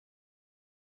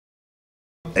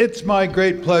It's my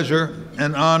great pleasure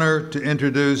and honor to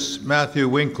introduce Matthew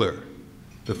Winkler,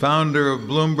 the founder of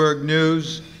Bloomberg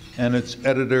News and its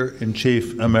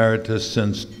editor-in-chief emeritus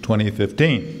since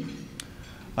 2015.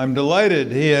 I'm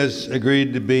delighted he has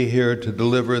agreed to be here to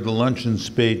deliver the luncheon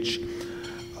speech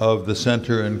of the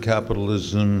Center in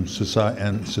Capitalism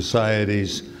and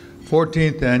Society's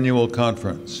 14th annual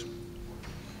conference.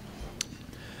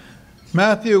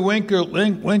 Matthew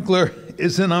Winkler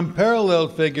is an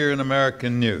unparalleled figure in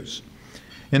American news.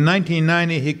 In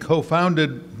 1990, he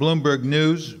co-founded Bloomberg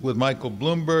News with Michael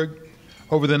Bloomberg.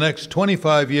 Over the next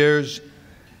 25 years,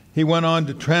 he went on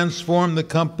to transform the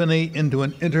company into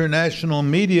an international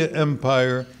media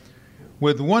empire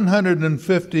with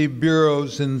 150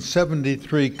 bureaus in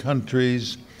 73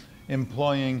 countries,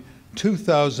 employing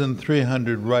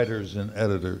 2,300 writers and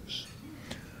editors.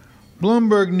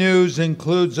 Bloomberg News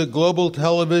includes a global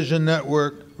television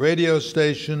network, radio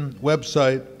station,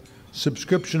 website,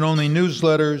 subscription-only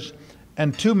newsletters,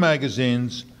 and 2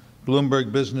 magazines,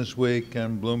 Bloomberg Business Week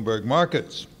and Bloomberg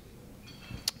Markets.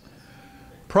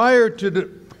 Prior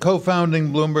to co-founding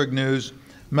Bloomberg News,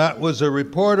 Matt was a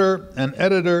reporter and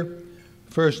editor,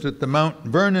 first at the Mount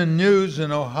Vernon News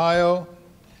in Ohio.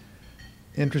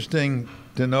 Interesting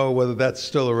to know whether that's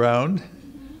still around.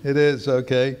 It is,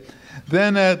 okay.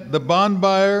 Then at the Bond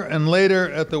Buyer, and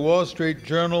later at the Wall Street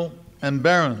Journal and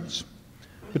Barron's.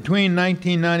 Between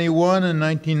 1991 and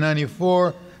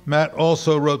 1994, Matt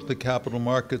also wrote the Capital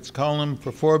Markets column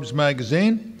for Forbes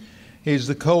magazine. He's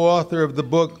the co-author of the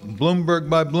book Bloomberg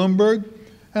by Bloomberg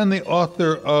and the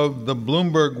author of The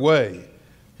Bloomberg Way,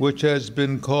 which has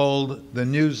been called the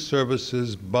News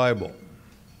Service's Bible.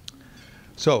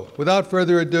 So, without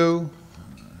further ado,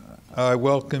 I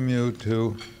welcome you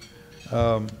to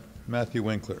Matthew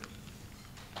Winkler.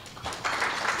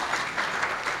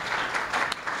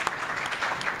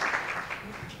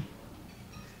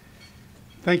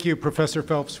 Thank you, Professor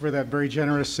Phelps, for that very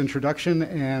generous introduction,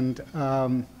 and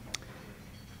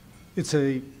it's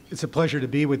a pleasure to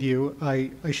be with you.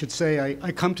 I should say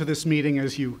I come to this meeting,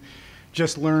 as you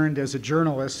just learned, as a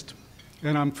journalist,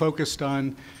 and I'm focused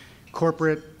on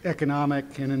corporate,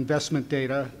 economic, and investment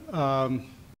data.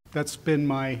 That's been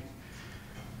my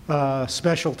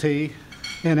specialty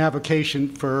and avocation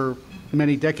for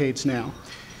many decades now.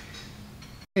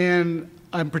 And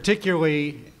I'm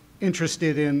particularly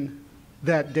interested in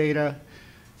that data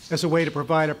as a way to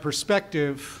provide a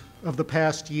perspective of the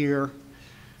past year,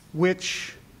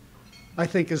 which I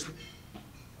think is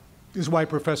why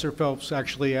Professor Phelps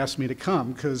actually asked me to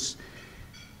come, because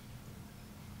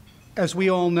as we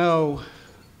all know,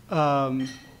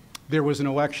 there was an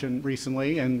election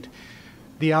recently, and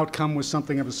the outcome was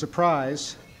something of a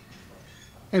surprise.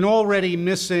 And already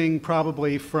missing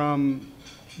probably from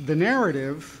the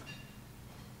narrative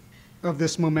of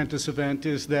this momentous event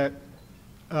is that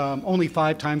only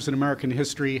 5 times in American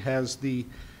history has the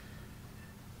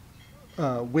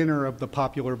winner of the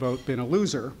popular vote been a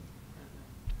loser.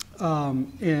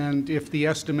 And if the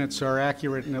estimates are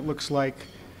accurate, and it looks like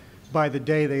by the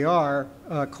day they are,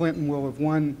 Clinton will have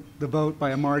won the vote by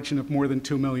a margin of more than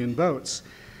 2 million votes.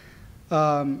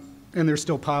 And they're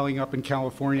still piling up in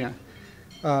California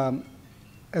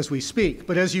as we speak.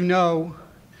 But as you know,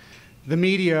 the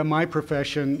media, my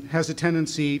profession, has a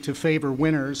tendency to favor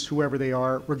winners, whoever they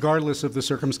are, regardless of the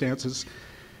circumstances.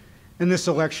 And this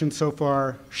election so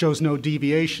far shows no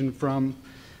deviation from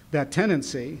that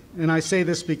tendency. And I say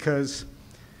this because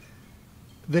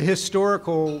the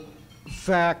historical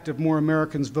fact of more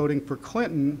Americans voting for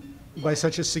Clinton by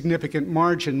such a significant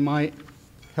margin might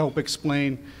help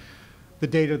explain the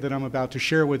data that I'm about to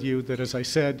share with you that, as I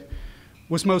said,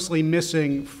 was mostly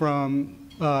missing from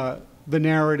the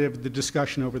narrative, the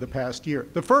discussion over the past year.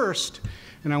 The first,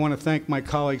 and I want to thank my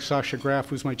colleague Sasha Graf,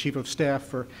 who's my chief of staff,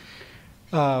 for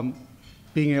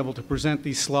being able to present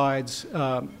these slides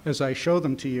as I show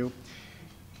them to you.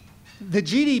 The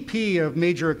GDP of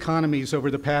major economies over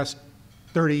the past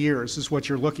 30 years is what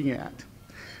you're looking at.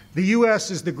 The US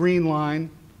is the green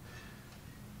line.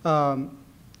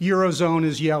 Eurozone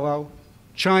is yellow.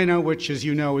 China, which, as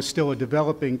you know, is still a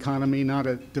developing economy, not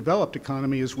a developed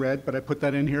economy, is red, but I put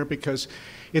that in here because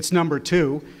it's number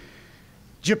 2.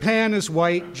 Japan is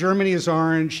white, Germany is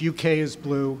orange, UK is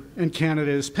blue, and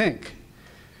Canada is pink.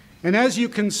 And as you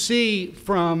can see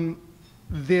from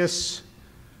this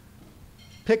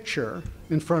picture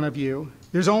in front of you,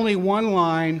 there's only one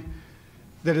line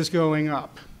that is going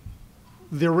up.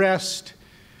 The rest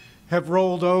have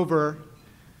rolled over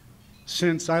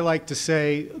since, I like to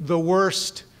say, the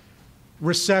worst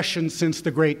recession since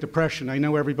the Great Depression. I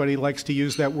know everybody likes to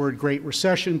use that word Great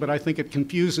Recession, but I think it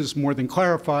confuses more than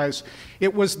clarifies.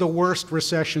 It was the worst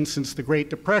recession since the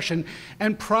Great Depression,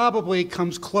 and probably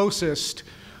comes closest,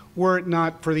 were it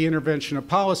not for the intervention of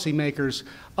policymakers,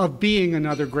 of being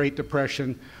another Great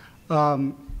Depression.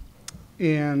 That's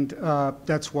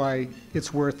why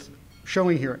it's worth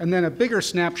showing here. And then a bigger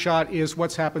snapshot is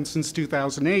what's happened since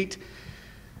 2008.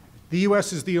 The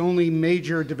US is the only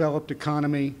major developed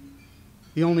economy,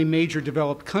 the only major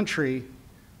developed country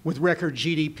with record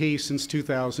GDP since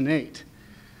 2008.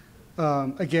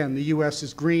 Again, the US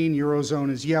is green,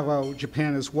 Eurozone is yellow,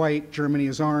 Japan is white, Germany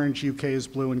is orange, UK is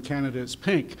blue, and Canada is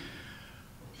pink.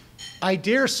 I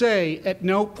dare say at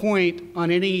no point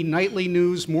on any nightly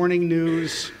news, morning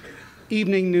news,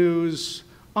 evening news,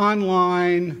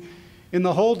 online, in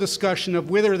the whole discussion of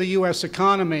whether the US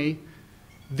economy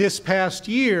this past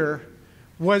year,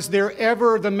 was there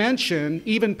ever the mention,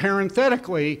 even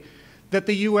parenthetically, that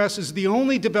the US is the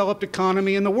only developed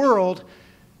economy in the world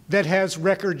that has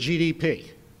record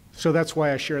GDP. So that's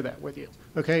why I share that with you,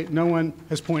 okay? No one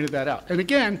has pointed that out. And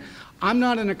again, I'm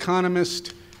not an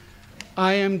economist.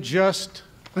 I am just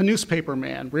a newspaper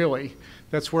man, really.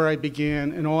 That's where I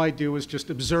began, and all I do is just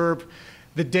observe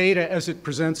the data as it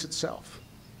presents itself.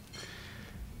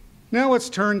 Now let's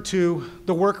turn to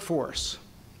the workforce.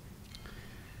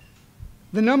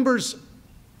 The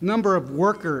number of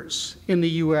workers in the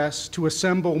US to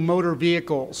assemble motor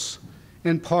vehicles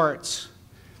and parts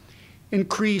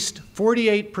increased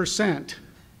 48%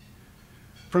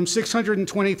 from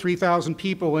 623,000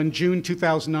 people in June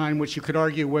 2009, which you could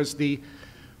argue was the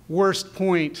worst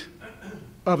point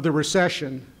of the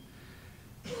recession,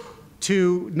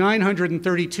 to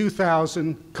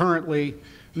 932,000 currently,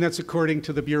 and that's according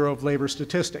to the Bureau of Labor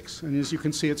Statistics. And as you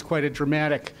can see, it's quite a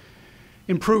dramatic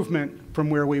improvement from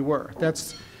where we were.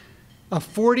 That's a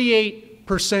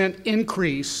 48%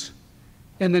 increase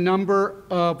in the number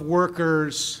of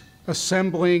workers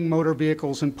assembling motor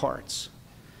vehicles and parts.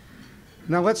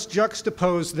 Now let's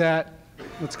juxtapose that.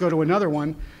 Let's go to another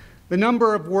one. The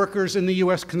number of workers in the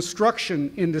US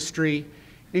construction industry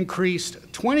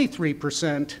increased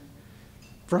 23%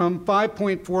 from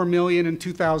 5.4 million in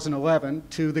 2011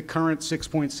 to the current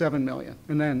 6.7 million.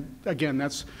 And then, again,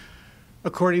 that's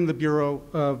according to the Bureau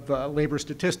of Labor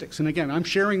Statistics. And again, I'm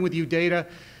sharing with you data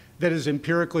that is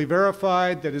empirically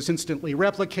verified, that is instantly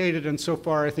replicated, and so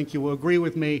far I think you will agree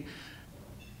with me,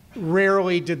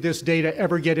 rarely did this data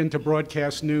ever get into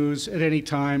broadcast news at any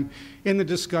time in the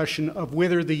discussion of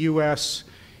whether the US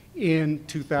in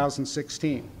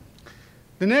 2016.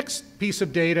 The next piece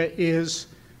of data is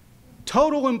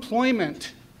total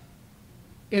employment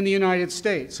in the United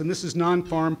States, and this is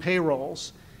non-farm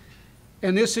payrolls.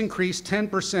 And this increased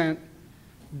 10%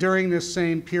 during this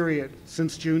same period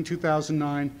since June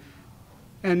 2009,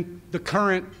 and the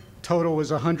current total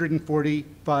is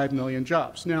 145 million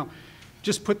jobs. Now,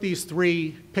 just put these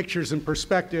three pictures in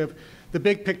perspective. The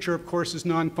big picture, of course, is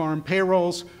non-farm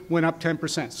payrolls went up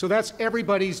 10%. So that's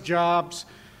everybody's jobs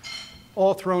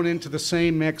all thrown into the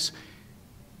same mix,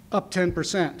 up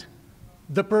 10%.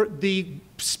 The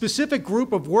specific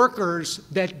group of workers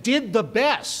that did the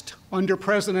best under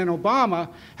President Obama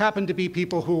happened to be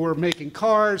people who were making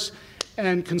cars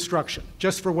and construction,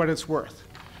 just for what it's worth,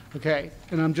 okay?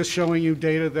 And I'm just showing you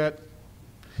data that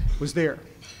was there.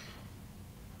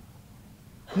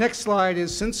 Next slide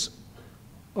is since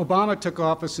Obama took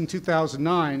office in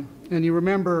 2009, and you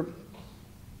remember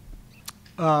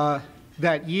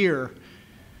that year,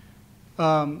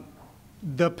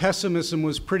 the pessimism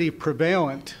was pretty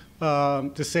prevalent,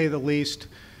 to say the least.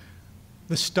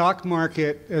 The stock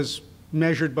market, as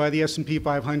measured by the S&P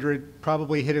 500,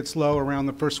 probably hit its low around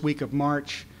the first week of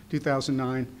March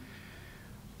 2009.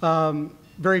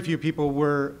 Very few people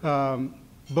were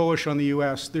bullish on the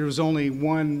US. There was only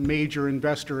one major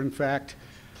investor, in fact,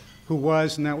 who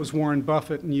was, and that was Warren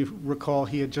Buffett, and you recall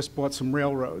he had just bought some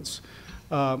railroads,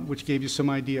 which gave you some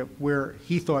idea of where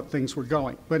he thought things were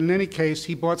going. But in any case,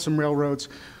 he bought some railroads,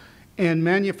 and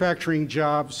manufacturing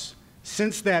jobs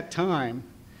since that time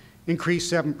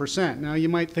increased 7%. Now, you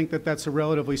might think that that's a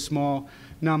relatively small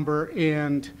number,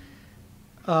 and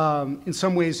in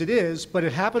some ways it is, but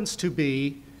it happens to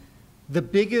be the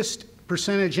biggest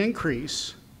percentage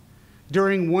increase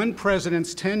during one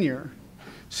president's tenure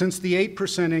since the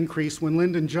 8% increase when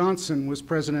Lyndon Johnson was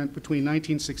president between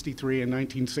 1963 and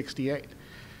 1968.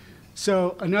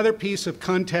 So another piece of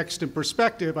context and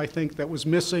perspective, I think, that was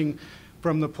missing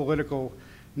from the political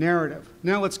narrative.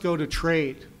 Now let's go to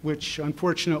trade, which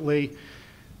unfortunately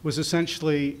was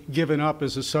essentially given up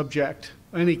as a subject,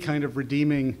 any kind of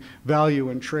redeeming value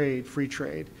in trade, free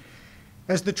trade.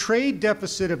 As the trade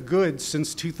deficit of goods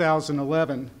since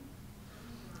 2011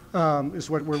 is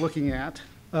what we're looking at,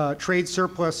 trade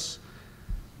surplus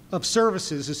of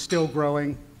services is still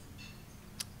growing.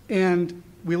 And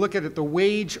we look at it, the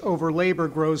wage over labor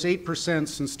grows 8%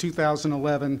 since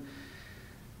 2011.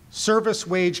 Service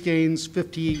wage gains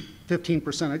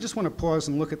 15%. I just want to pause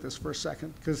and look at this for a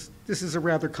second, because this is a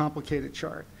rather complicated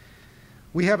chart.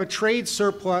 We have a trade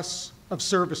surplus of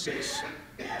services.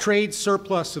 Trade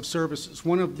surplus of services.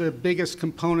 One of the biggest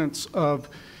components of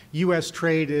U.S.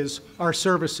 trade is our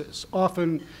services,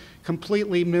 often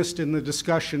completely missed in the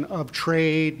discussion of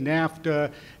trade,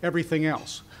 NAFTA, everything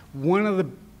else. One of the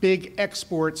big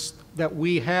exports that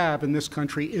we have in this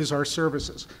country is our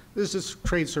services. This is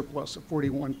trade surplus of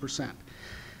 41%.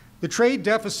 The trade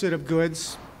deficit of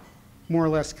goods more or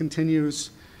less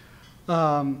continues in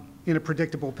a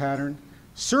predictable pattern.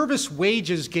 Service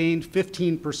wages gained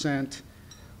 15%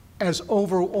 as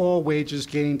overall wages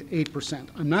gained 8%.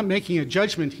 I'm not making a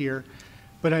judgment here,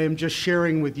 but I am just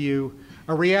sharing with you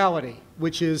a reality,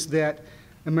 which is that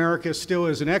America still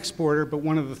is an exporter, but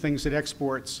one of the things it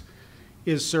exports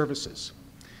is services.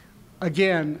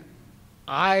 Again,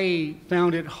 I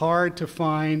found it hard to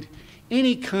find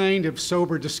any kind of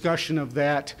sober discussion of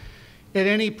that at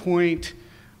any point,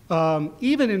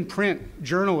 even in print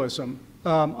journalism,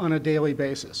 on a daily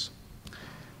basis.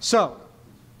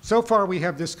 So far we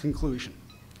have this conclusion.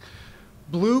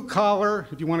 Blue collar,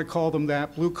 if you want to call them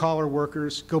that, blue collar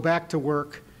workers go back to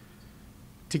work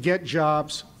to get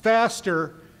jobs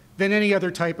faster than any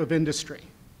other type of industry.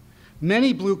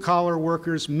 Many blue collar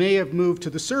workers may have moved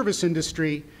to the service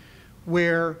industry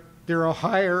where there are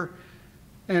higher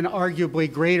and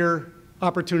arguably greater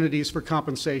opportunities for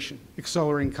compensation,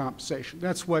 accelerating compensation.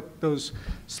 That's what those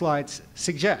slides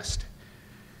suggest.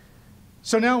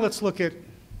 So now let's look at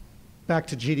back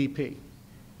to GDP.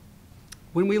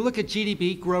 When we look at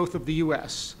GDP growth of the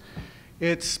U.S.,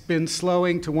 it's been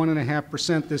slowing to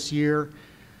 1.5% this year.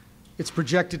 It's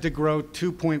projected to grow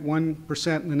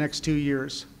 2.1% in the next 2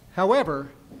 years. However,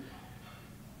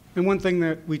 and one thing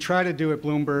that we try to do at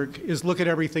Bloomberg is look at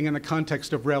everything in the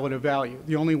context of relative value.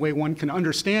 The only way one can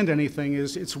understand anything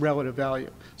is its relative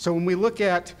value. So when we look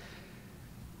at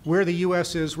where the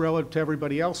U.S. is relative to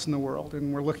everybody else in the world,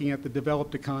 and we're looking at the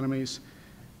developed economies,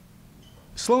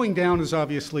 slowing down is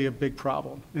obviously a big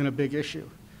problem and a big issue.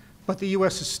 But the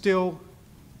U.S. is still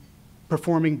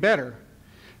performing better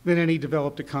than any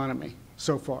developed economy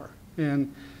so far.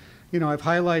 And, you know, I've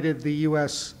highlighted the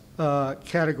U.S.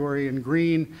 Category in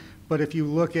green, but if you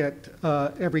look at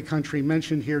every country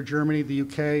mentioned here, Germany, the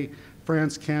UK,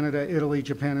 France, Canada, Italy,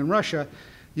 Japan, and Russia,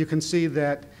 you can see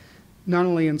that not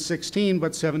only in 16,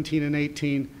 but 17 and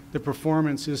 18, the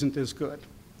performance isn't as good.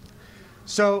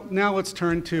 So now let's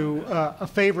turn to a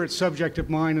favorite subject of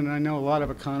mine, and I know a lot of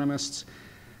economists,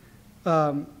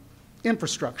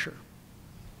 infrastructure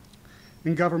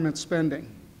and government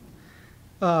spending.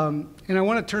 And I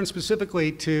want to turn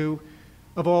specifically to,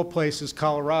 of all places,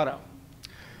 Colorado,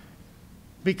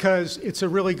 because it's a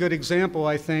really good example,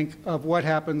 I think, of what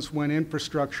happens when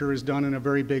infrastructure is done in a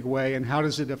very big way and how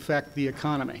does it affect the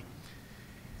economy.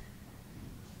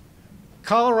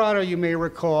 Colorado, you may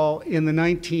recall, in the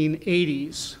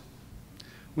 1980s,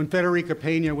 when Federica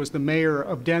Peña was the mayor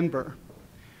of Denver,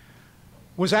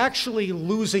 was actually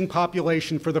losing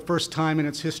population for the first time in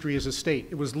its history as a state.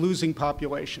 It was losing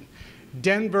population.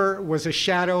 Denver was a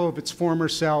shadow of its former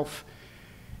self,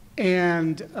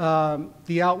 and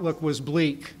the outlook was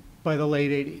bleak by the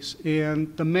late 80s.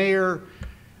 And the mayor,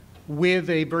 with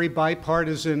a very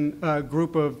bipartisan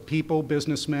group of people,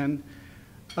 businessmen,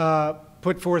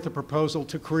 put forth a proposal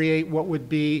to create what would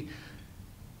be,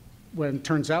 what it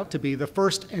turns out to be, the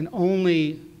first and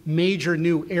only major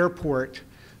new airport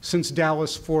since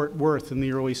Dallas-Fort Worth in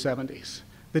the early 70s,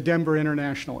 the Denver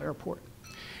International Airport.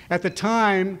 At the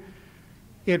time,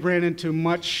 it ran into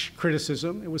much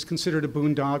criticism. It was considered a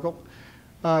boondoggle.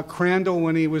 Crandall,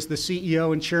 when he was the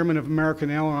CEO and chairman of American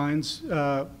Airlines,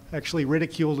 actually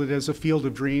ridiculed it as a field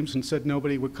of dreams and said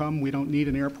nobody would come, we don't need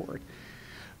an airport.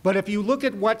 But if you look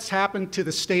at what's happened to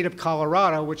the state of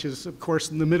Colorado, which is, of course,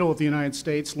 in the middle of the United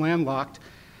States, landlocked,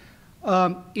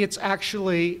 it's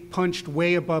actually punched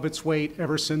way above its weight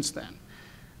ever since then.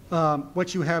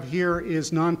 What you have here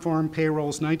is non-farm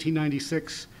payrolls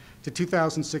 1996 to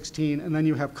 2016, and then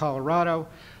you have Colorado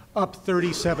up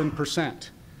 37%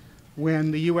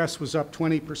 when the U.S. was up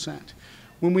 20%.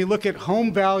 When we look at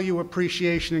home value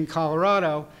appreciation in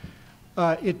Colorado,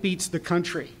 it beats the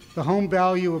country. The home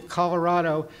value of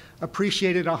Colorado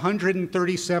appreciated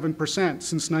 137%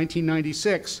 since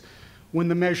 1996, when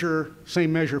the measure,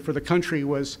 same measure for the country,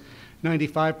 was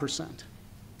 95%.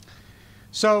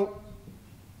 So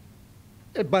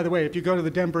by the way, if you go to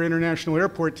the Denver International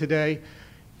Airport today,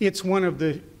 it's one of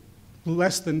the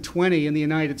less than 20 in the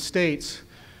United States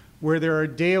where there are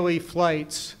daily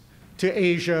flights to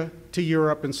Asia, to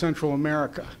Europe, and Central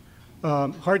America.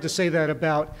 Hard to say that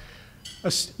about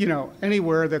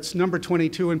anywhere that's number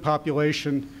 22 in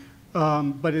population,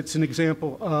 but it's an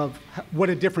example of what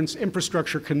a difference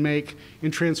infrastructure can make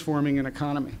in transforming an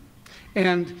economy.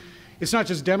 And it's not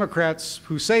just Democrats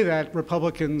who say that,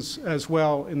 Republicans as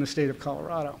well in the state of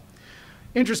Colorado.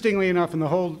 Interestingly enough, in the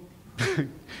whole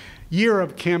year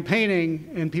of campaigning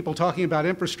and people talking about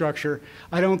infrastructure,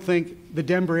 I don't think the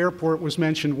Denver airport was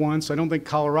mentioned once. I don't think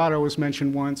Colorado was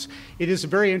mentioned once. It is a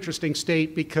very interesting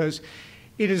state because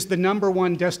it is the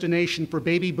 #1 destination for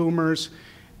baby boomers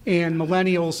and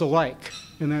millennials alike.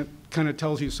 And that kind of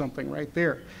tells you something right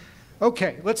there.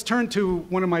 Okay, let's turn to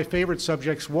one of my favorite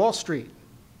subjects, Wall Street.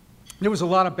 There was a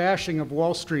lot of bashing of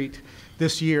Wall Street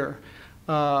this year.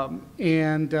 We're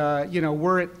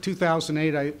at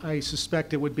 2008. I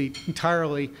suspect it would be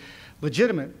entirely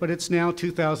legitimate, but it's now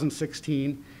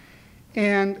 2016.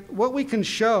 And what we can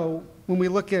show when we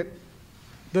look at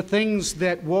the things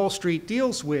that Wall Street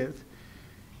deals with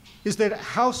is that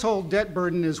household debt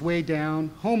burden is way down,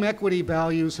 home equity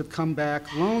values have come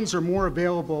back, loans are more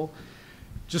available.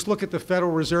 Just look at the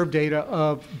Federal Reserve data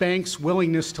of banks'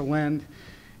 willingness to lend,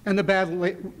 and the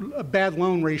bad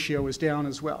loan ratio is down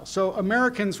as well. So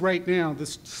Americans right now,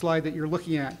 this slide that you're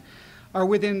looking at, are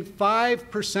within 5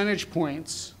 percentage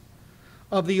points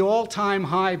of the all-time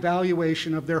high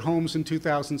valuation of their homes in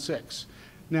 2006.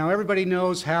 Now, everybody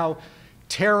knows how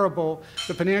terrible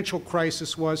the financial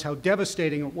crisis was, how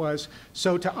devastating it was.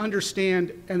 So to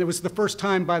understand, and it was the first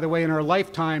time, by the way, in our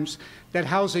lifetimes that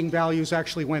housing values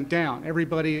actually went down.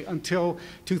 Everybody until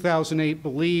 2008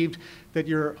 believed that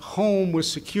your home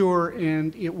was secure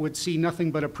and it would see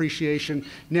nothing but appreciation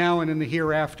now and in the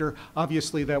hereafter.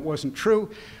 Obviously, that wasn't true.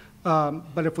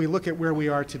 But if we look at where we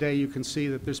are today, you can see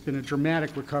that there's been a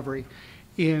dramatic recovery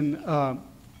in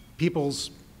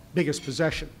people's biggest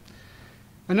possession.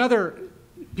 Another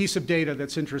piece of data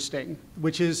that's interesting,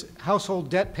 which is household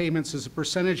debt payments as a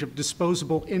percentage of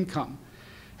disposable income,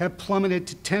 have plummeted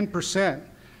to 10%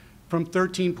 from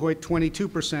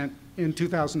 13.22% in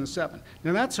 2007.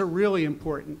 Now that's a really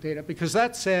important data because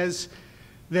that says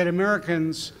that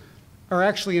Americans are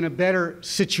actually in a better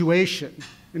situation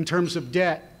in terms of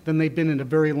debt than they've been in a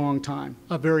very long time,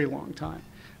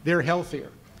 They're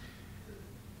healthier.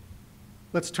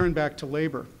 Let's turn back to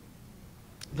labor.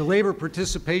 The labor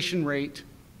participation rate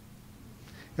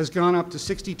has gone up to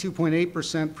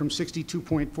 62.8% from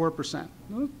 62.4%.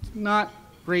 Not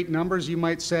great numbers, you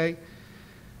might say,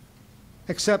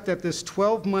 except that this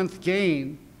 12-month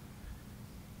gain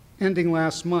ending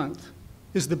last month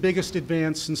is the biggest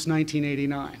advance since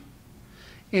 1989.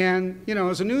 And,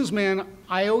 as a newsman,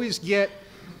 I always get,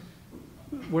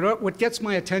 what gets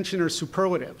my attention are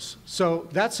superlatives. So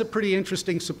that's a pretty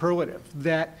interesting superlative,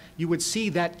 that you would see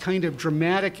that kind of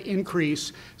dramatic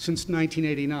increase since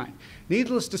 1989.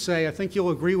 Needless to say, I think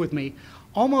you'll agree with me,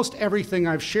 almost everything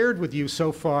I've shared with you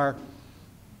so far,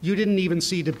 you didn't even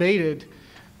see debated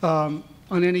on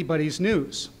anybody's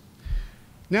news.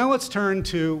 Now let's turn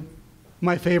to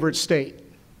my favorite state,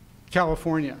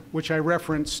 California, which I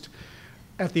referenced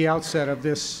at the outset of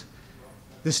this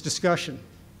discussion.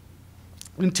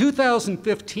 In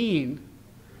 2015,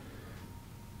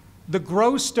 the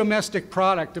gross domestic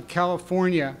product of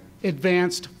California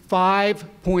advanced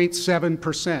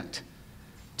 5.7%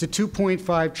 to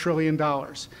 $2.5 trillion.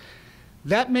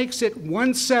 That makes it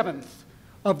 1/7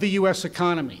 of the U.S.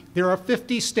 economy. There are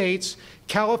 50 states.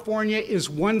 California is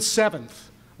 1/7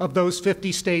 of those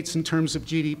 50 states in terms of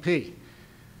GDP.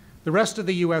 The rest of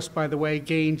the U.S., by the way,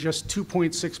 gained just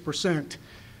 2.6%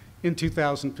 in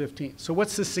 2015. So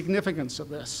what's the significance of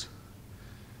this?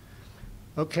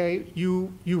 Okay,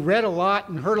 you read a lot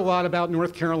and heard a lot about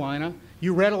North Carolina.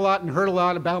 You read a lot and heard a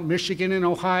lot about Michigan and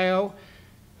Ohio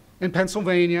and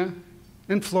Pennsylvania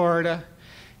and Florida.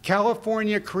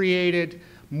 California created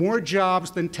more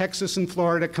jobs than Texas and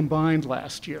Florida combined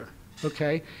last year,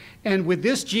 okay? And with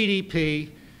this GDP,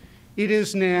 it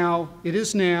is now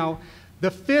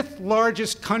the 5th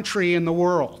largest country in the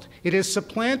world. It has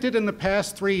supplanted in the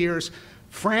past 3 years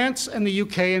France and the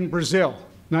UK and Brazil,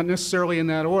 not necessarily in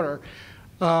that order.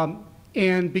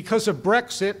 And because of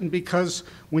Brexit, and because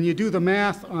when you do the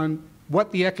math on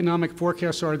what the economic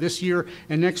forecasts are this year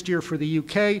and next year for the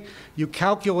UK, you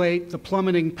calculate the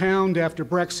plummeting pound after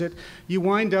Brexit, you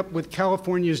wind up with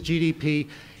California's GDP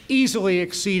easily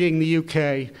exceeding the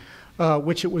UK,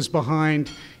 which it was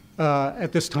behind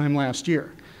at this time last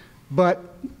year.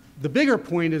 But the bigger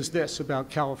point is this about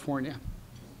California.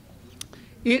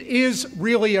 it is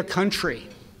really a country.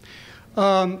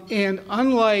 And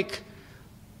unlike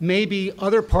maybe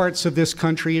other parts of this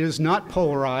country, it is not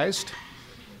polarized.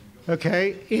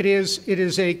 Okay? It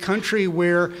is a country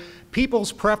where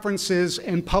people's preferences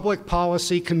and public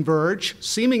policy converge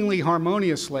seemingly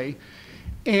harmoniously.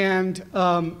 And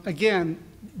again,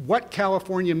 what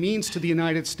California means to the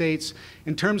United States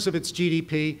in terms of its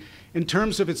GDP, in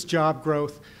terms of its job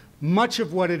growth, much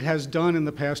of what it has done in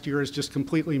the past year is just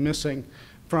completely missing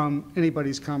from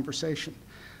anybody's conversation.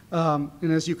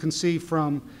 And as you can see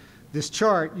from this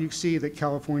chart, you see that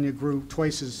California grew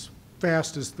twice as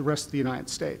fast as the rest of the United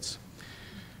States.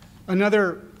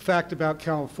 Another fact about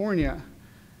California,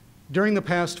 during the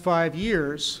past 5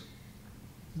 years,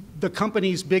 the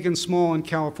companies big and small in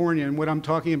California, and what I'm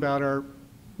talking about are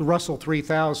the Russell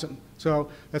 3000. So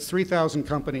that's 3,000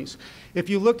 companies. If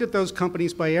you looked at those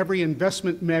companies by every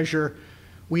investment measure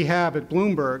we have at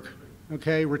Bloomberg,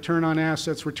 okay, return on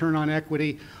assets, return on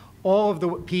equity, all of the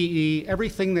PE,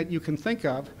 everything that you can think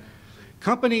of,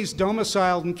 companies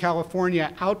domiciled in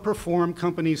California outperform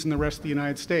companies in the rest of the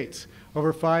United States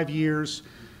over 5 years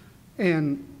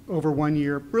and over 1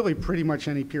 year, really pretty much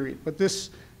any period. But this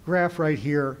graph right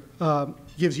here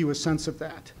gives you a sense of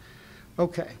that.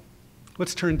 Okay,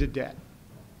 let's turn to debt.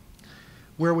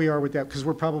 Where we are with debt, because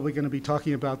we're probably going to be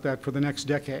talking about that for the next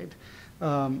decade,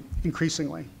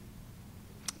 increasingly.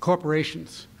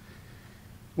 Corporations.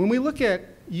 When we look at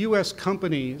U.S.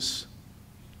 companies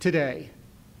today,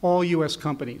 all U.S.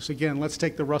 companies, again, let's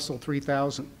take the Russell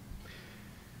 3000.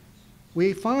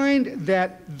 We find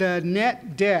that the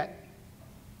net debt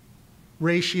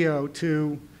ratio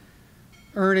to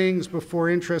earnings before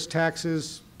interest,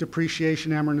 taxes,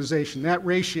 depreciation, amortization, that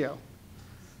ratio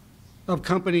of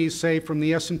companies, say, from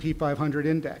the S&P 500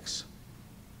 index,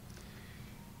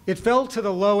 it fell to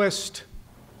the lowest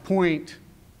point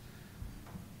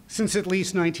since at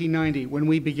least 1990 when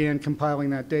we began compiling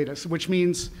that data, which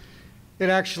means it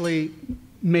actually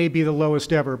may be the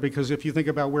lowest ever, because if you think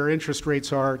about where interest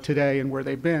rates are today and where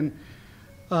they've been,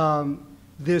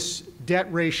 this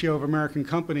debt ratio of American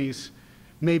companies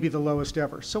may be the lowest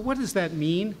ever. So what does that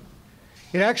mean?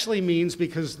 It actually means,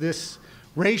 because this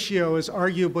ratio is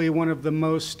arguably one of the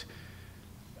most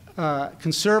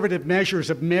conservative measures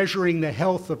of measuring the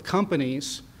health of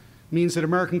companies, means that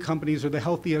American companies are the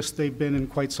healthiest they've been in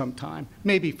quite some time,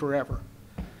 maybe forever.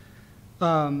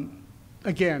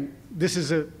 Again, this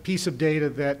is a piece of data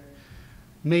that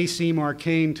may seem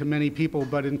arcane to many people,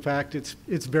 but in fact it's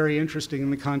very interesting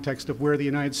in the context of where the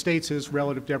United States is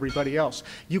relative to everybody else.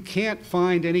 You can't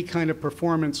find any kind of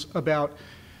performance about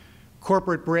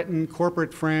corporate Britain,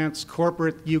 corporate France,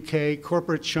 corporate UK,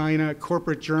 corporate China,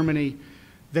 corporate Germany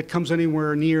that comes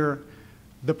anywhere near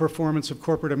the performance of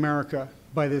corporate America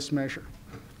by this measure.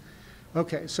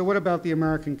 Okay, so what about the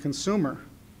American consumer?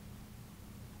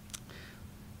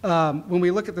 When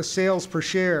we look at the sales per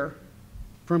share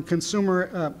from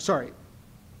consumer,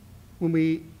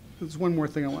 there's one more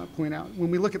thing I want to point out. When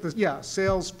we look at this,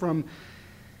 sales per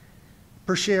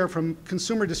share from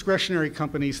consumer discretionary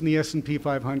companies in the S&P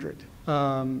 500,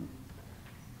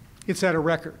 it's at a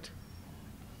record.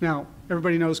 Now,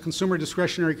 everybody knows consumer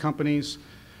discretionary companies,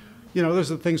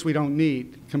 those are the things we don't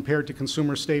need compared to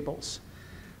consumer staples.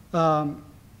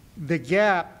 The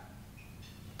gap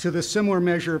to the similar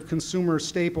measure of consumer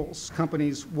staples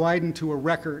companies widened to a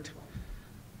record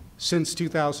since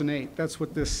 2008. That's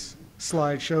what this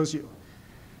slide shows you.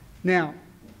 Now,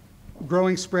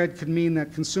 growing spread could mean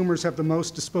that consumers have the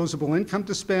most disposable income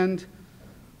to spend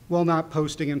while not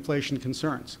posting inflation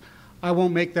concerns. I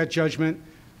won't make that judgment.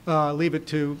 Leave it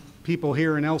to people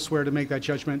here and elsewhere to make that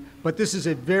judgment. But this is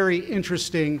a very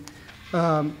interesting,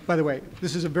 by the way,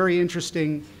 this is a very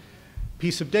interesting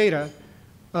piece of data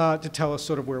to tell us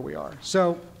sort of where we are.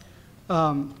 So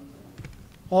all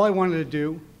I wanted to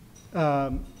do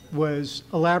was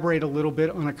elaborate a little bit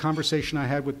on a conversation I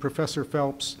had with Professor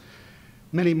Phelps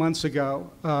many months ago.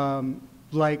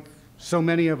 Like so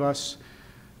many of us,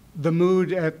 the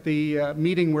mood at the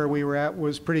meeting where we were at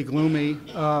was pretty gloomy.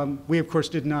 We, of course,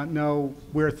 did not know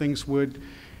where things would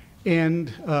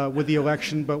end with the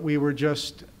election, but we were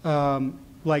just,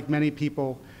 like many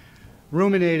people,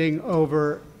 ruminating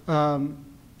over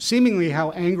seemingly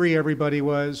how angry everybody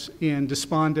was and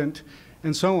despondent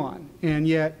and so on. And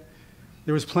yet,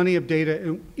 there was plenty of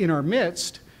data in our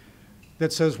midst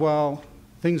that says, well,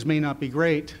 things may not be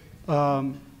great.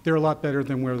 They're a lot better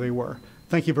than where they were.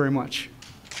 Thank you very much.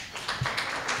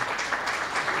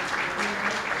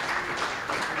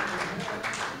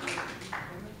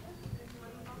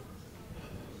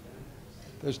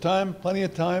 There's time, plenty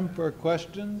of time for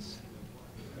questions.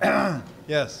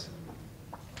 Yes.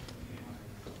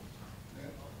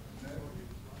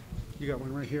 You got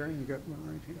one right here, and you got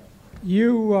one right here.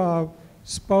 You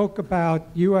spoke about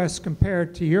U.S.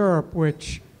 compared to Europe,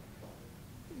 which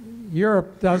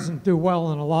Europe doesn't do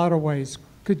well in a lot of ways.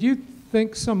 Could you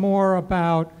think some more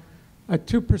about a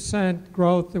 2%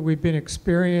 growth that we've been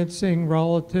experiencing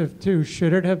relative to,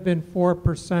 should it have been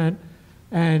 4%?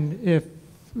 And if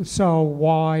so,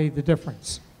 why the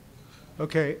difference?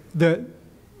 Okay,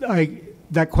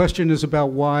 that question is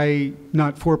about why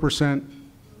not 4%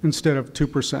 instead of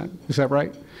 2%. Is that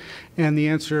right? And the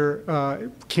answer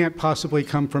can't possibly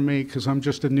come from me, because I'm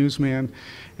just a newsman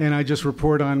and I just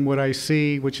report on what I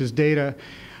see, which is data.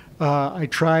 I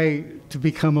try to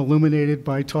become illuminated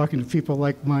by talking to people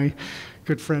like my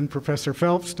good friend Professor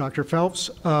Phelps, Dr.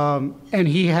 Phelps, and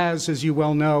he has, as you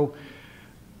well know,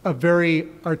 a very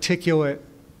articulate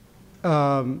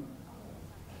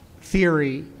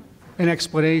theory and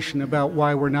explanation about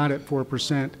why we're not at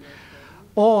 4%.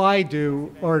 All I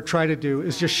do, or try to do,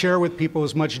 is just share with people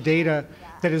as much data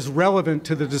that is relevant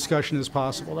to the discussion as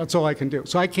possible. That's all I can do.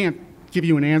 So I can't give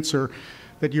you an answer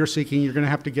that you're seeking. You're going to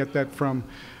have to get that from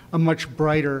a much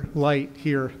brighter light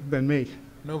here than me.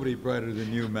 Nobody brighter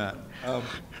than you, Matt.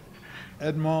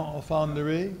 Edmond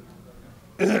Fondery.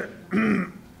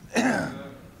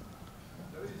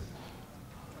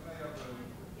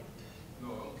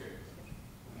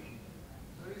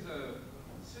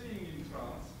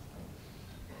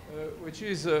 Which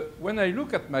is, when I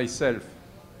look at myself,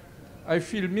 I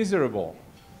feel miserable.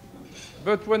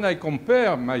 But when I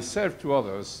compare myself to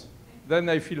others, then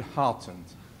I feel heartened.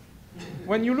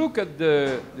 When you look at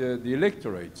the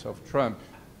electorates of Trump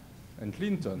and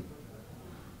Clinton,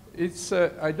 it's,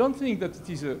 I don't think that it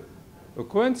is a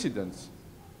coincidence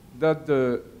that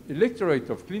the electorate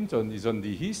of Clinton is on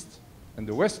the East and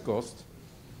the West Coast,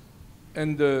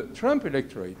 and the Trump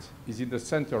electorate is in the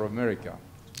center of America.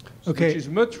 Okay. Which is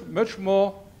much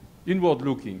more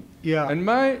inward-looking. Yeah. And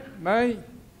my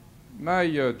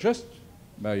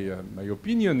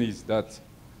opinion is that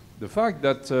the fact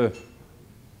that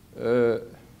the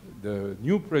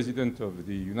new president of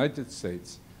the United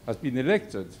States has been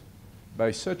elected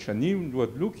by such an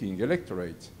inward-looking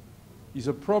electorate is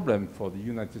a problem for the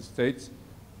United States,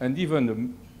 and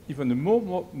even a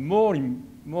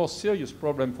more serious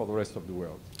problem for the rest of the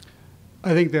world.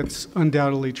 I think that's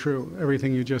undoubtedly true,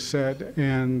 everything you just said.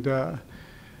 And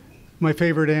my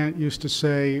favorite aunt used to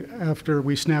say, after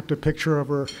we snapped a picture of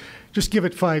her, just give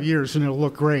it 5 years and it'll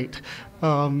look great.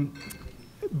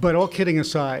 But all kidding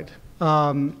aside,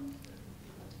 I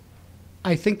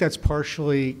think that's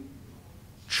partially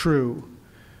true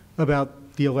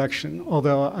about the election,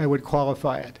 although I would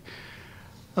qualify it.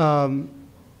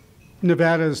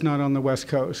 Nevada is not on the West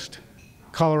Coast.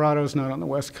 Colorado's not on the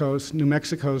West Coast. New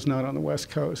Mexico's not on the West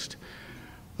Coast.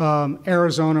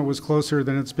 Arizona was closer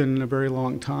than it's been in a very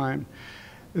long time.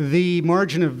 The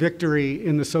margin of victory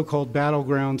in the so-called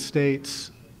battleground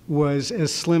states was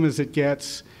as slim as it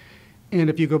gets. And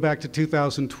if you go back to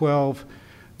 2012,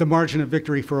 the margin of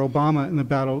victory for Obama in the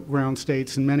battleground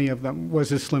states, and many of them,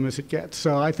 was as slim as it gets.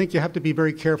 So I think you have to be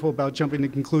very careful about jumping to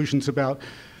conclusions about,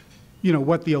 you know,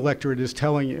 what the electorate is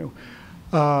telling you.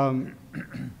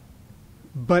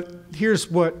 But here's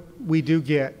what we do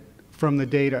get from the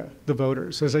data, the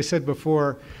voters. As I said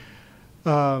before,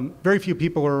 very few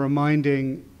people are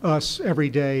reminding us every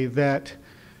day that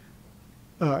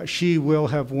she will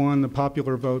have won the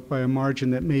popular vote by a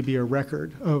margin that may be a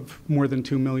record of more than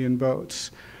 2 million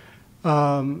votes.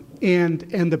 And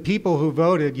the people who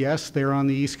voted, yes, they're on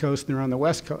the East Coast and they're on the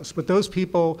West Coast, but those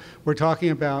people we're talking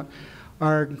about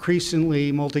are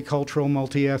increasingly multicultural,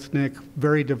 multi-ethnic,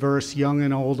 very diverse, young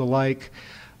and old alike,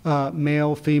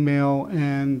 male, female,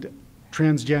 and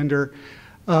transgender,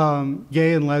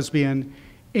 gay and lesbian.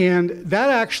 And that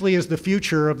actually is the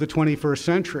future of the 21st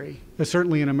century,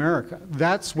 certainly in America.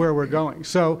 That's where we're going.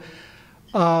 So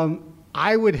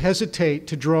I would hesitate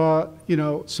to draw, you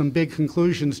know, some big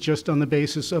conclusions just on the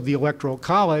basis of the Electoral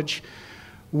College,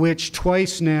 which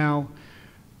twice now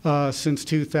since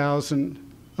 2000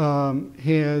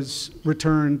 has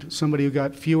returned somebody who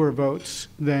got fewer votes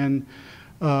than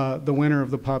the winner of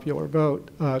the popular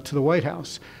vote to the White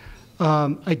House.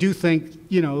 I do think,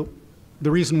 you know,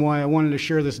 the reason why I wanted to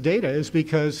share this data is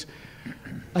because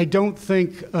I don't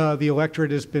think the electorate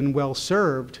has been well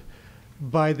served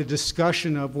by the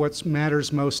discussion of what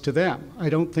matters most to them. I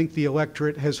don't think the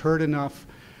electorate has heard enough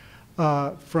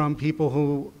from people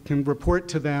who can report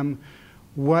to them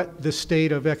what the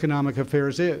state of economic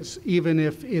affairs is, even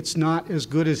if it's not as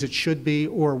good as it should be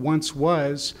or once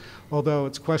was, although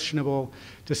it's questionable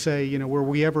to say, you know, were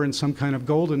we ever in some kind of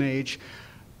golden age?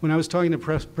 When I was talking to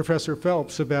Professor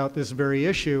Phelps about this very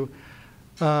issue,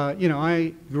 you know,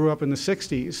 I grew up in the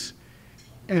 60s,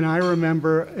 And I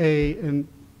remember and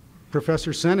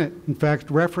Professor Sennett, in fact,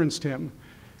 referenced him,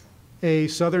 a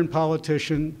Southern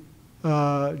politician,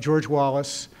 George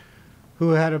Wallace,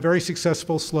 who had a very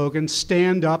successful slogan,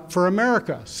 "Stand up for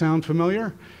America." Sound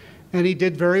familiar? And he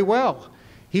did very well.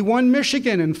 He won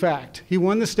Michigan, in fact. He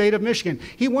won the state of Michigan.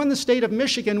 He won the state of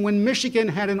Michigan when Michigan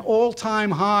had an all-time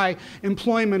high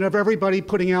employment of everybody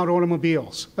putting out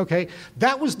automobiles, okay?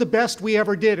 That was the best we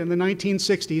ever did in the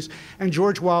 1960s, and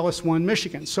George Wallace won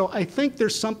Michigan. So I think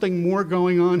there's something more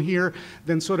going on here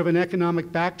than sort of an economic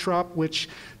backdrop, which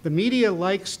the media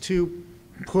likes to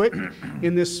put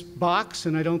in this box,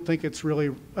 and I don't think it's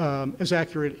really as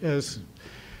accurate as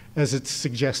it's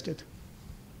suggested.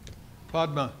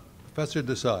 Padma, Professor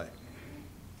Desai.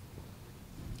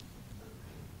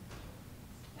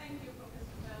 Thank you, Professor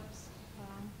Phelps.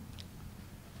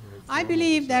 I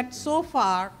believe that so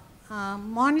far,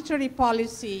 monetary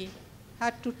policy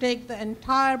had to take the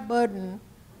entire burden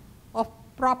of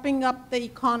propping up the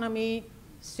economy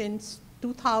since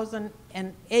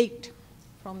 2008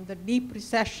 from the deep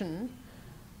recession.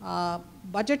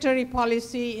 Budgetary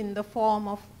policy in the form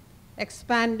of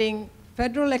expanding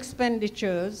federal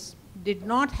expenditures did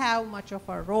not have much of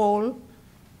a role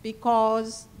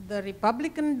because the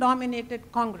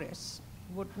Republican-dominated Congress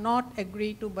would not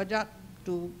agree to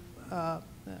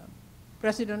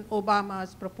President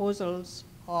Obama's proposals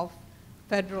of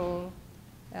federal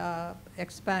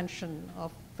expansion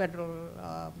of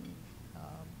federal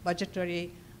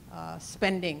budgetary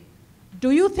spending. Do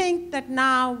you think that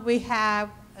now we have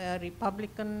a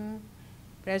Republican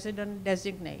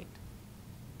president-designate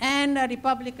and a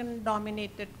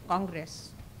Republican-dominated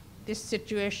Congress, this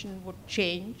situation would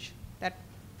change, that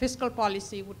fiscal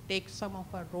policy would take some of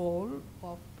a role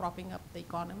of propping up the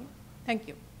economy? Thank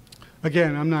you.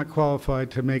 Again, I'm not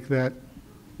qualified to make that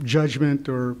judgment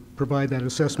or provide that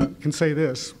assessment. I can say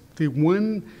this. The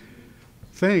one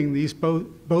thing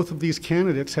both of these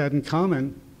candidates had in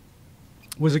common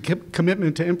was a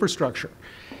commitment to infrastructure.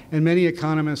 And many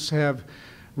economists have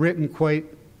written quite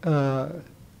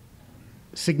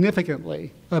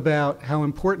significantly about how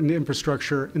important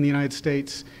infrastructure in the United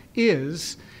States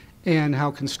is and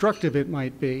how constructive it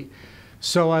might be.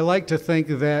 So I like to think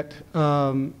that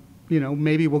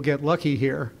maybe we'll get lucky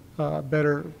here,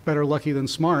 better lucky than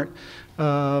smart,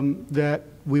 that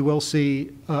we will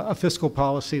see a fiscal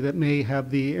policy that may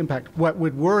have the impact. What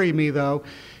would worry me, though,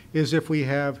 is if we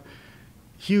have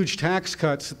huge tax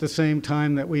cuts at the same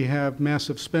time that we have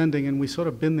massive spending, and we've sort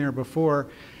of been there before,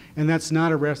 and that's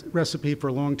not a recipe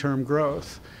for long-term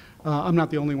growth. I'm not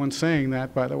the only one saying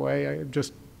that, by the way. I'm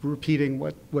just repeating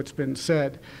what's been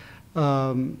said.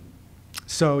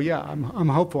 So yeah, I'm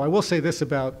hopeful. I will say this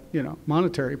about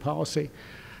monetary policy.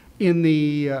 In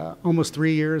the almost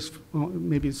 3 years,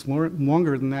 maybe it's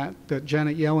longer than that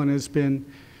Janet Yellen has been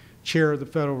chair of the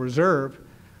Federal Reserve,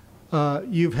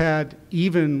 you've had,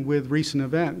 even with recent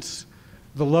events,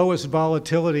 the lowest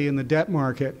volatility in the debt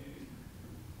market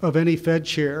of any Fed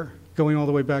chair going all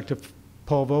the way back to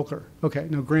Paul Volcker. Okay,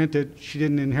 now granted, she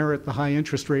didn't inherit the high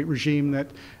interest rate regime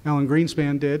that Alan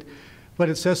Greenspan did, but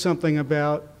it says something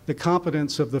about the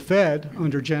competence of the Fed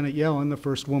under Janet Yellen, the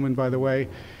first woman, by the way,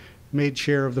 made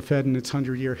chair of the Fed in its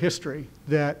 100-year history,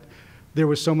 that there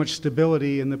was so much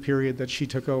stability in the period that she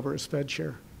took over as Fed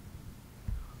chair.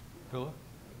 Philip?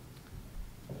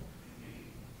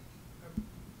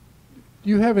 Do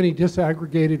you have any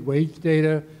disaggregated wage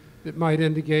data that might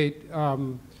indicate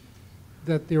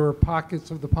that there are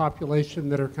pockets of the population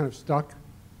that are kind of stuck?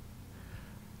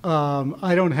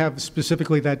 I don't have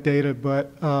specifically that data,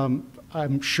 but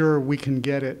I'm sure we can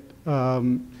get it.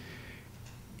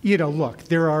 Look,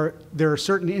 there are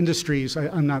certain industries,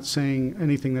 I'm not saying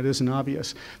anything that isn't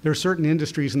obvious, there are certain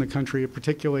industries in the country,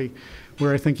 particularly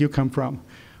where I think you come from,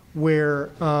 where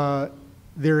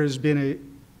there has been a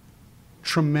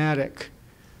traumatic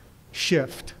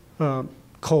shift,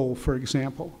 coal, for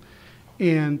example,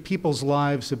 and people's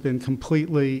lives have been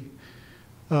completely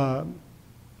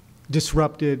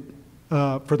disrupted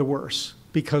for the worse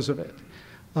because of it.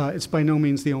 It's by no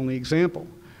means the only example,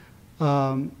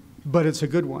 but it's a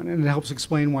good one, and it helps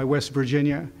explain why West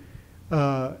Virginia,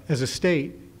 as a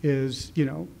state, is,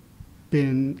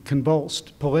 been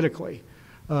convulsed politically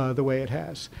the way it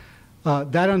has.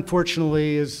 That,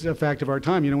 unfortunately, is a fact of our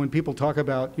time. When people talk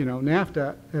about,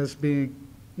 NAFTA as being,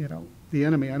 the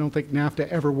enemy, I don't think NAFTA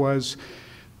ever was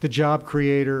the job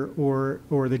creator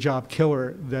or the job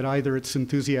killer that either its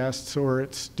enthusiasts or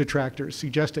its detractors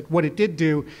suggested. What it did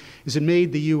do is it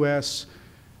made the U.S.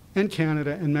 and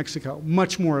Canada and Mexico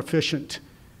much more efficient.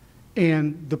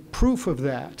 And the proof of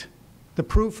that, the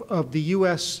proof of the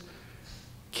U.S.,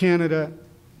 Canada,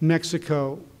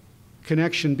 Mexico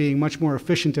connection being much more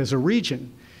efficient as a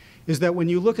region, is that when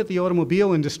you look at the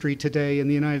automobile industry today in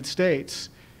the United States,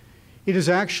 it is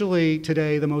actually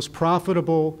today the most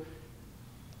profitable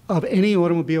of any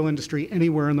automobile industry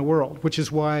anywhere in the world, which is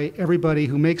why everybody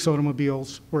who makes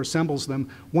automobiles or assembles them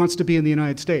wants to be in the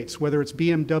United States, whether it's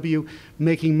BMW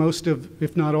making most of,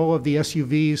 if not all of the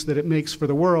SUVs that it makes for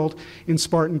the world in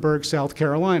Spartanburg, South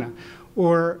Carolina,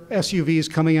 or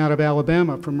SUVs coming out of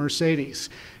Alabama from Mercedes.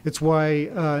 It's why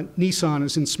Nissan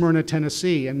is in Smyrna,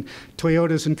 Tennessee, and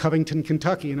Toyota's in Covington,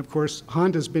 Kentucky, and of course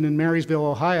Honda's been in Marysville,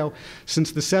 Ohio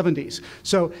since the 70s.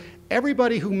 So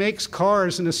everybody who makes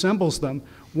cars and assembles them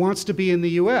wants to be in the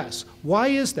US. Why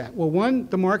is that? Well, one,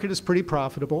 the market is pretty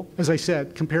profitable, as I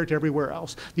said, compared to everywhere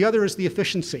else. The other is the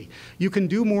efficiency. You can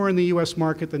do more in the US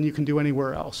market than you can do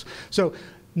anywhere else. So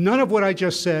none of what I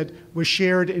just said was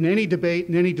shared in any debate,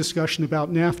 in any discussion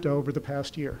about NAFTA over the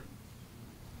past year.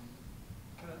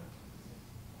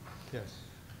 Yes.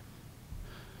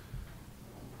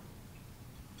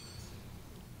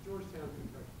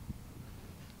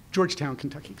 Georgetown,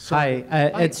 Kentucky. Hi,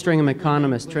 Ed Stringham,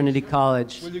 economist, Trinity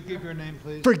College. Will you give your name,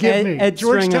 please? Forgive me. Ed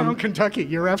Georgetown, Stringham. Kentucky.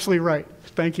 You're absolutely right.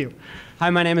 Thank you. Hi,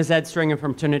 my name is Ed Stringham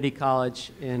from Trinity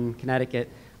College in Connecticut.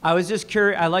 I was just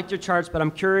curious, I liked your charts, but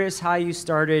I'm curious how you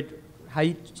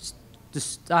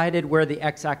decided where the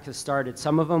x-axis started.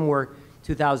 Some of them were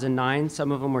 2009,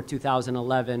 some of them were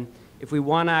 2011. If we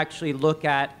want to actually look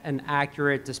at an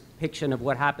accurate depiction of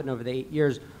what happened over the 8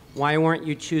 years, why weren't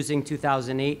you choosing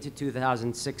 2008 to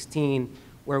 2016,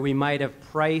 where we might have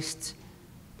priced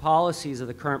policies of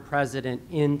the current president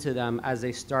into them as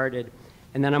they started?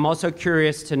 And then I'm also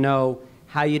curious to know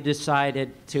how you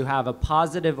decided to have a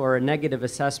positive or a negative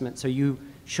assessment. So you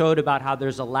showed about how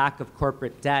there's a lack of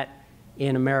corporate debt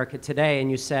in America today,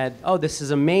 and you said, oh, this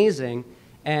is amazing.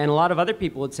 And a lot of other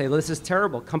people would say, well, this is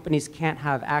terrible. Companies can't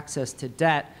have access to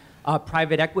debt.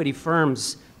 Private equity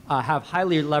firms have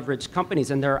highly leveraged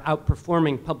companies, and they're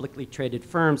outperforming publicly traded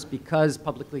firms because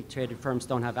publicly traded firms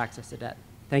don't have access to debt.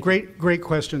 Thank you. Great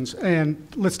questions. And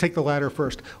let's take the latter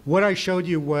first. What I showed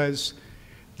you was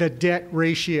the debt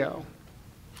ratio,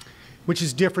 which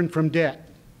is different from debt.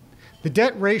 The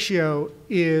debt ratio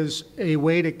is a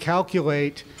way to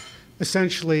calculate,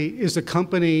 essentially, is a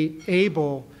company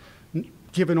able,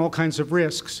 given all kinds of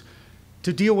risks,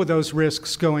 to deal with those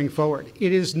risks going forward.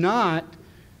 It is not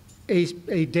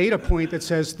a data point that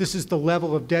says this is the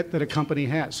level of debt that a company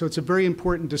has. So it's a very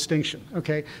important distinction,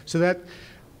 okay? So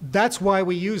that's why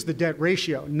we use the debt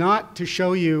ratio, not to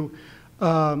show you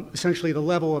essentially the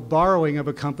level of borrowing of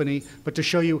a company, but to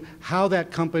show you how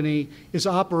that company is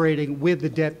operating with the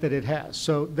debt that it has.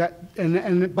 So that,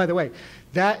 and by the way,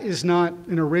 that is not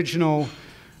an original,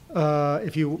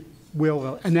 if you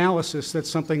will, analysis. That's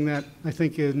something that I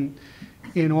think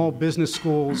in all business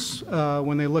schools,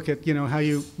 when they look at, how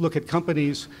you look at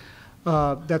companies,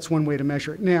 that's one way to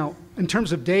measure it. Now, in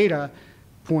terms of data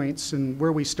points and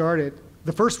where we started,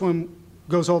 the first one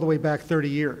goes all the way back 30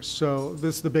 years. So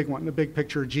this is the big one, the big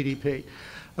picture of GDP.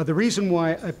 The reason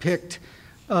why I picked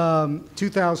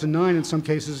 2009 in some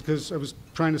cases, because I was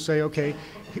trying to say, okay,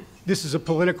 this is a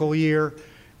political year,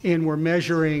 and we're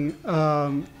measuring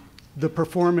the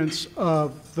performance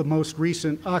of the most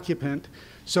recent occupant.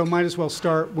 So might as well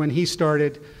start when he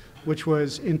started, which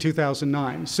was in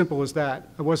 2009. Simple as that.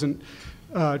 I wasn't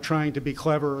trying to be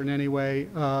clever in any way,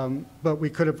 but we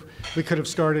could have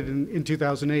started in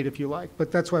 2008 if you like.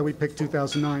 But that's why we picked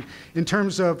 2009. In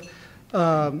terms of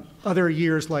other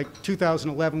years like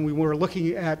 2011, we were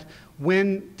looking at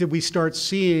when did we start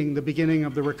seeing the beginning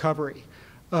of the recovery.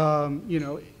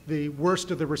 The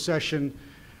worst of the recession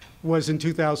was in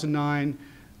 2009.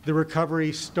 The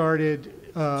recovery started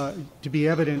to be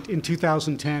evident in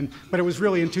 2010, but it was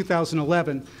really in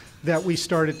 2011 that we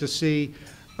started to see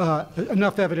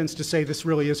enough evidence to say this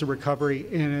really is a recovery,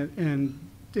 and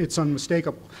it's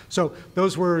unmistakable. So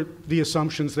those were the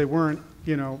assumptions. They weren't,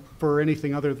 for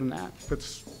anything other than that.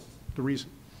 That's the reason.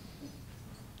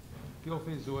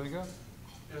 Gilfie Zuega.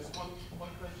 Yes, one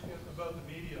question about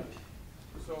the media.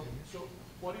 So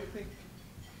what do you think?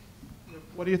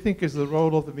 What do you think is the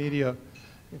role of the media,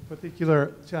 in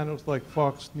particular channels like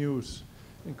Fox News,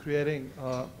 in creating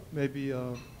maybe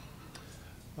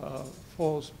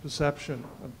false perception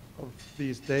of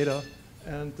these data,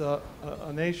 and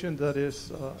a nation that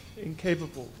is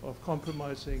incapable of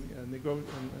compromising and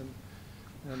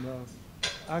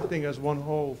acting as one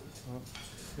whole?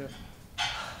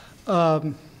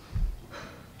 I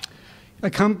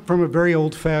come from a very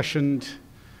old-fashioned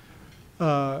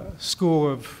school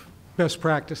of best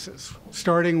practices,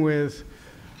 starting with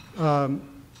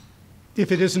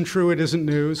if it isn't true, it isn't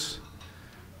news.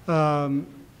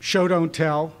 Show, don't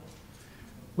tell.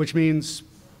 which means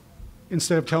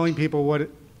instead of telling people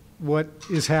what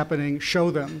is happening,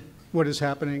 show them what is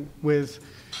happening with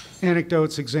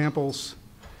anecdotes, examples,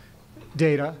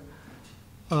 data.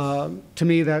 To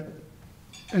me, that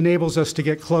enables us to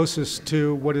get closest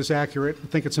to what is accurate. I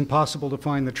think it's impossible to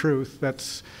find the truth.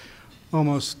 That's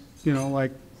almost,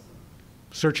 like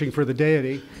searching for the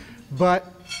deity. But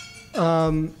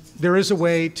there is a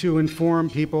way to inform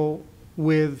people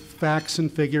with facts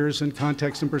and figures and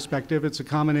context and perspective. It's a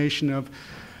combination of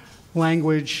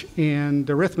language and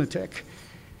arithmetic.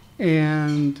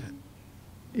 And,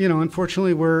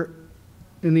 unfortunately, we're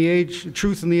in the age,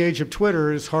 truth in the age of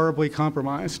Twitter is horribly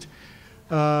compromised.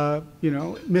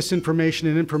 Misinformation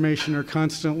and information are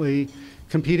constantly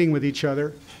competing with each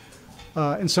other.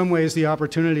 In some ways, the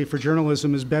opportunity for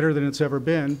journalism is better than it's ever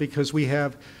been because we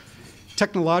have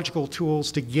technological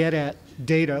tools to get at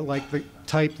data like the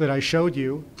type that I showed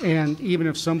you. And even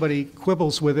if somebody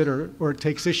quibbles with it or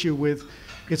takes issue with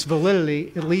its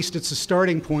validity, at least it's a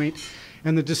starting point.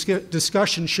 And the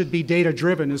discussion should be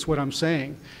data-driven is what I'm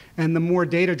saying. And the more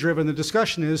data-driven the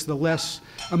discussion is, the less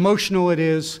emotional it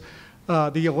is,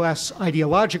 the less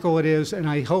ideological it is, and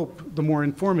I hope the more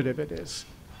informative it is.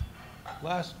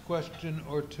 Last question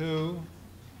or two.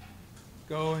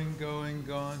 Going,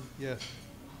 gone. Yes.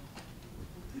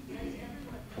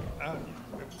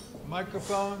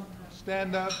 Microphone,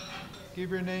 stand up.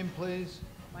 Give your name, please.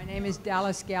 My name is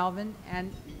Dallas Galvin, and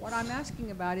what I'm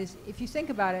asking about is, if you think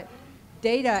about it,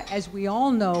 data, as we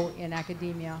all know in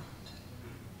academia,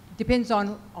 depends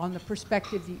on the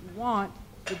perspective that you want.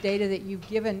 The data that you've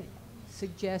given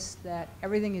suggests that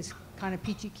everything is kind of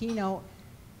peachy keen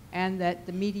and that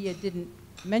the media didn't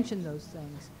mention those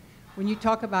things. When you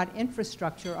talk about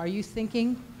infrastructure, are you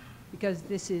thinking, because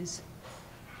this is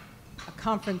a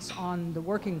conference on the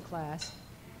working class,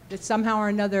 that somehow or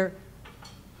another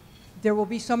there will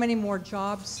be so many more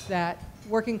jobs that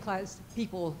working class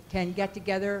people can get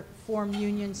together, form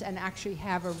unions, and actually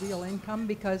have a real income?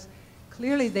 Because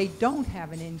clearly they don't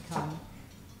have an income.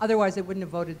 Otherwise, they wouldn't have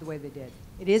voted the way they did.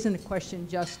 It isn't a question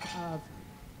just of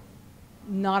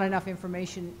not enough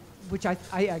information, which I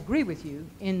agree with you,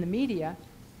 in the media.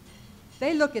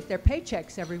 They look at their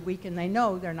paychecks every week and they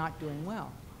know they're not doing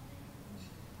well.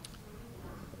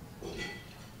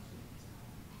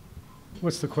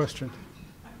 What's the question?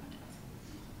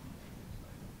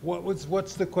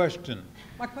 What's the question?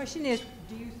 My question is,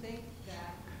 do you think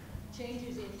that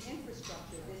changes in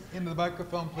infrastructure... Into the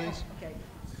microphone, please. Okay.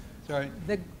 Sorry.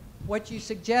 What you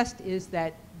suggest is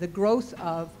that the growth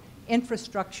of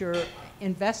infrastructure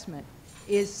investment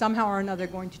is somehow or another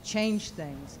going to change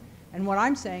things. And what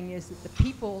I'm saying is that the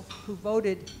people who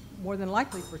voted more than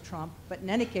likely for Trump, but in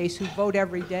any case who vote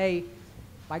every day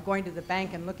by going to the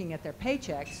bank and looking at their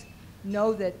paychecks,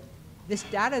 know that this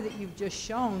data that you've just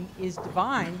shown is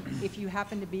divine if you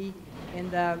happen to be in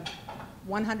the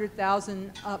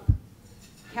 100,000 up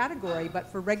category.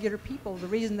 But for regular people, the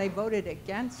reason they voted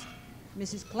against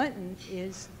Mrs. Clinton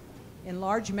is in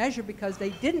large measure because they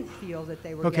didn't feel that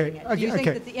they were getting it. Do you think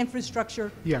that the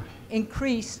infrastructure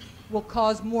increase will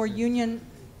cause more union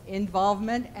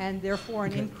involvement and therefore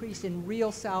an increase in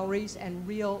real salaries and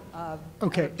real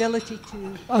ability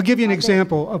to... I'll give you an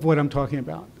example of what I'm talking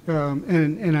about.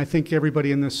 And I think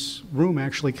everybody in this room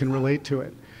actually can relate to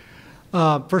it.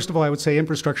 First of all, I would say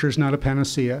infrastructure is not a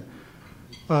panacea,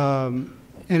 and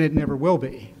it never will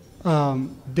be.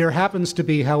 There happens to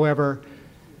be, however,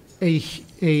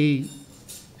 a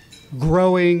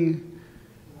growing,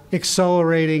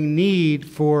 accelerating need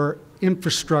for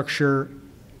infrastructure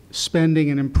spending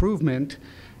and improvement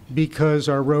because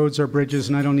our roads, our bridges,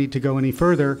 and I don't need to go any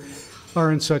further,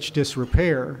 are in such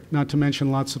disrepair, not to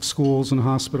mention lots of schools and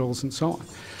hospitals and so on.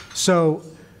 So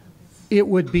it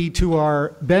would be to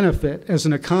our benefit as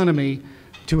an economy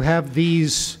to have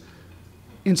these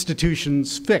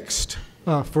institutions fixed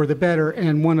for the better,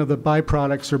 and one of the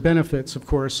byproducts or benefits, of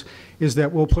course, is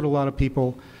that we'll put a lot of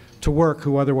people to work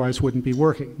who otherwise wouldn't be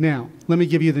working. Now, let me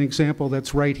give you an example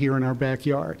that's right here in our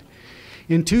backyard.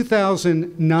 In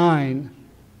 2009,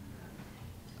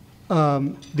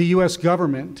 the U.S.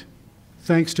 government,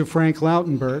 thanks to Frank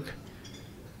Lautenberg,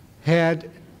 had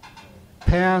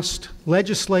passed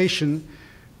legislation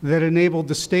that enabled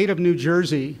the state of New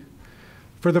Jersey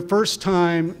for the first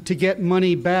time to get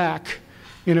money back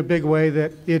in a big way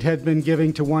that it had been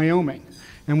giving to Wyoming.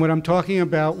 And what I'm talking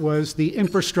about was the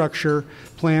infrastructure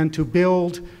plan to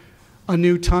build a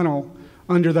new tunnel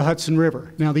under the Hudson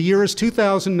River. Now, the year is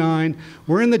 2009.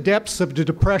 We're in the depths of the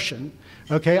Depression.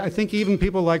 Okay, I think even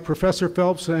people like Professor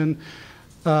Phelps and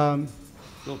Bill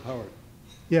Howard.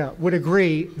 would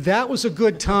agree that was a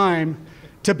good time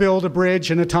to build a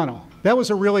bridge and a tunnel. That was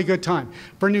a really good time.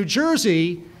 For New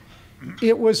Jersey,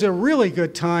 it was a really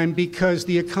good time because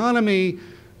the economy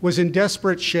was in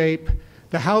desperate shape.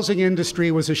 The housing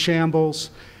industry was a shambles.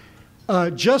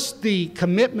 Just the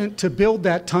commitment to build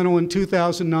that tunnel in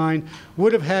 2009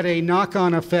 would have had a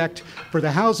knock-on effect for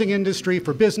the housing industry,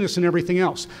 for business, and everything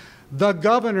else. The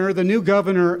governor, the new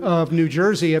governor of New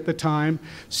Jersey at the time,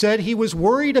 said he was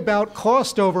worried about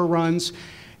cost overruns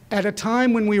at a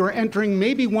time when we were entering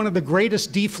maybe one of the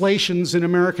greatest deflations in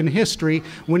American history,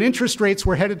 when interest rates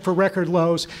were headed for record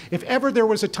lows. If ever there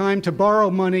was a time to borrow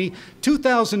money,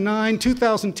 2009,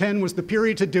 2010 was the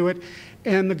period to do it,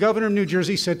 and the governor of New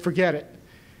Jersey said, forget it.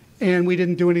 And we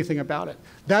didn't do anything about it.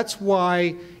 That's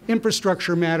why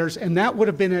infrastructure matters, and that would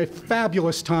have been a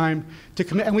fabulous time to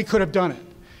commit, and we could have done it.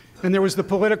 And there was the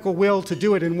political will to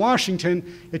do it in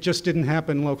Washington. It just didn't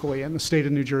happen locally in the state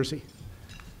of New Jersey.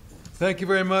 Thank you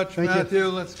very much, Thank you. Matthew.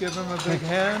 Let's give him a big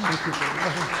hand.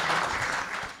 Thank you.